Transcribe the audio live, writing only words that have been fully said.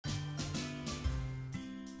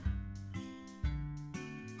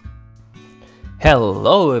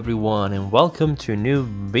Hello everyone and welcome to a new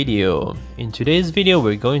video. In today's video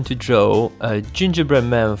we're going to draw a gingerbread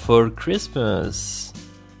man for Christmas.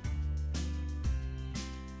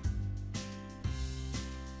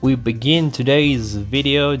 We begin today's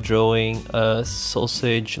video drawing a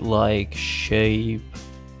sausage-like shape.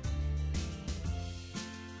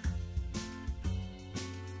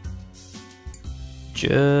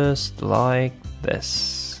 Just like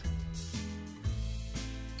this.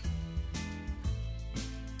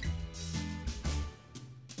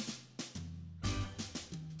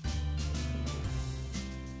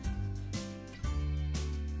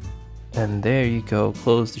 And there you go,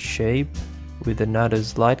 close the shape with another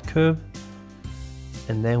slight curve,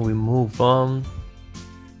 and then we move on,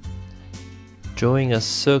 drawing a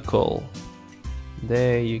circle.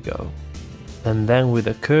 There you go. And then with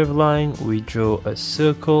a curved line we draw a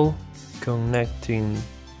circle connecting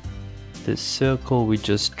the circle we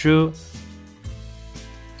just drew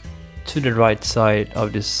to the right side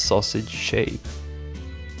of this sausage shape,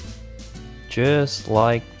 just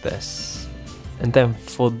like this. And then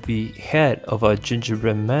for the head of our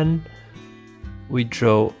gingerbread man, we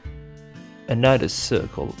draw another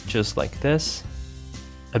circle just like this,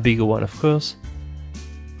 a bigger one of course.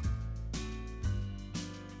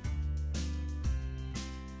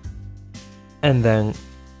 And then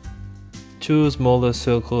two smaller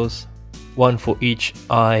circles, one for each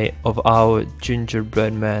eye of our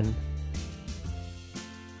gingerbread man.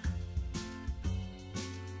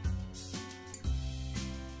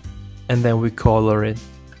 And then we color it.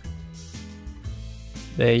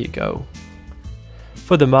 There you go.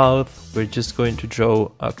 For the mouth, we're just going to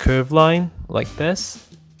draw a curved line like this.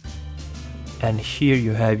 And here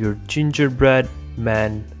you have your gingerbread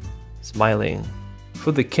man smiling.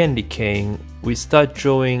 For the candy cane, we start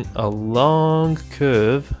drawing a long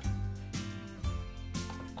curve,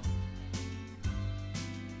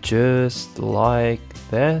 just like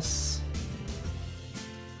this.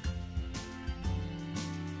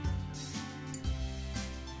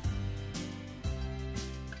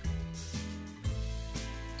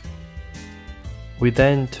 We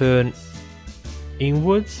then turn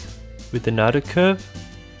inwards with another curve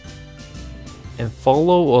and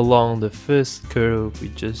follow along the first curve we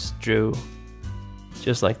just drew,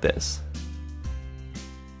 just like this.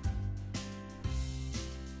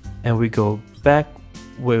 And we go back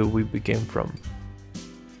where we began from.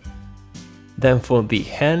 Then for the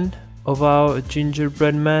hand of our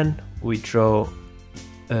gingerbread man, we draw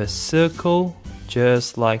a circle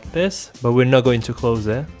just like this, but we're not going to close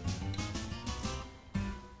it.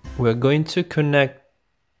 We're going to connect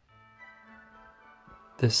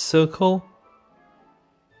the circle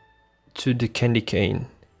to the candy cane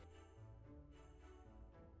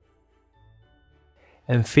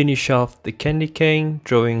and finish off the candy cane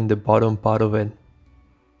drawing the bottom part of it.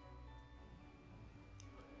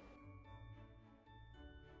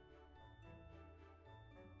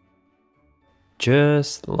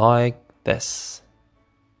 Just like this.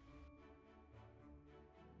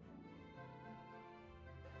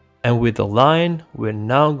 And with the line, we're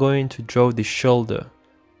now going to draw the shoulder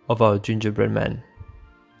of our gingerbread man.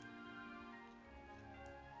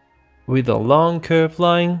 With a long curved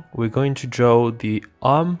line, we're going to draw the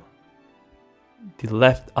arm, the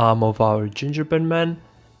left arm of our gingerbread man.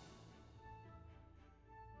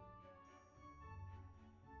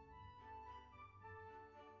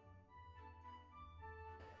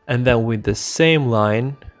 And then with the same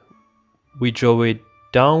line, we draw it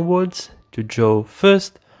downwards to draw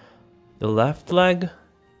first the left leg.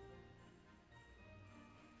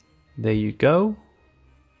 There you go.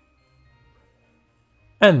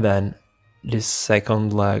 And then the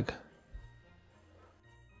second leg.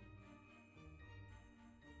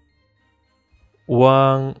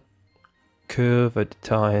 One curve at a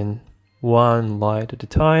time, one line at a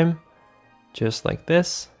time, just like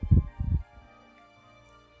this.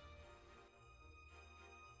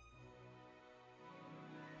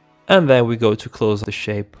 And then we go to close the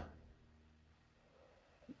shape.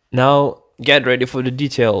 Now get ready for the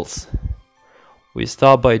details. We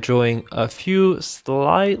start by drawing a few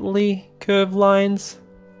slightly curved lines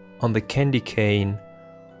on the candy cane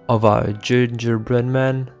of our gingerbread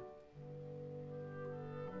man.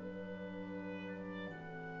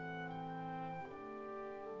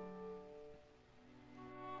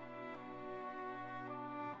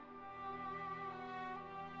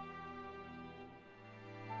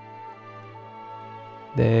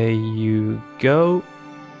 There you go.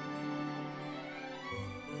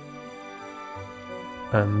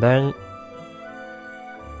 And then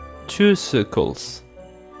two circles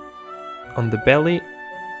on the belly.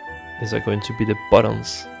 These are going to be the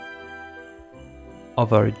buttons.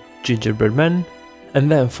 of our gingerbread man. And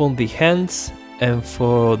then for the hands and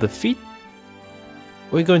for the feet,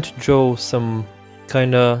 we're going to draw some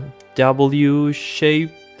kind of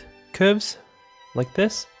W-shaped curves like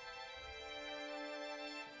this.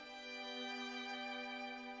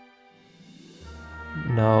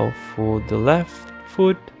 Now for the left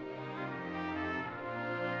foot.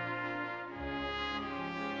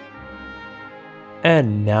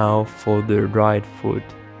 And now for the right foot.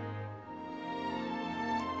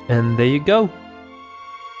 And there you go.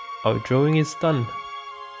 Our drawing is done.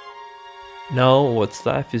 Now what's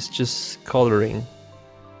left is just coloring.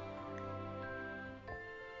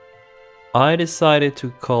 I decided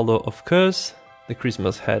to color, of course, the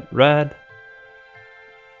Christmas hat red,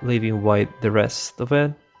 leaving white the rest of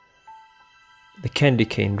it. The candy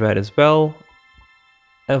cane red as well.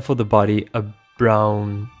 And for the body, a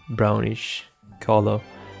brownish color.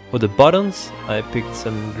 For the buttons, I picked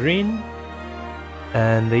some green.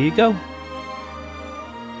 And there you go.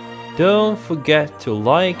 Don't forget to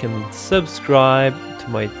like and subscribe to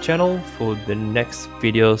my channel for the next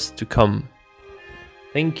videos to come.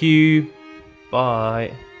 Thank you.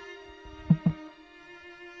 Bye.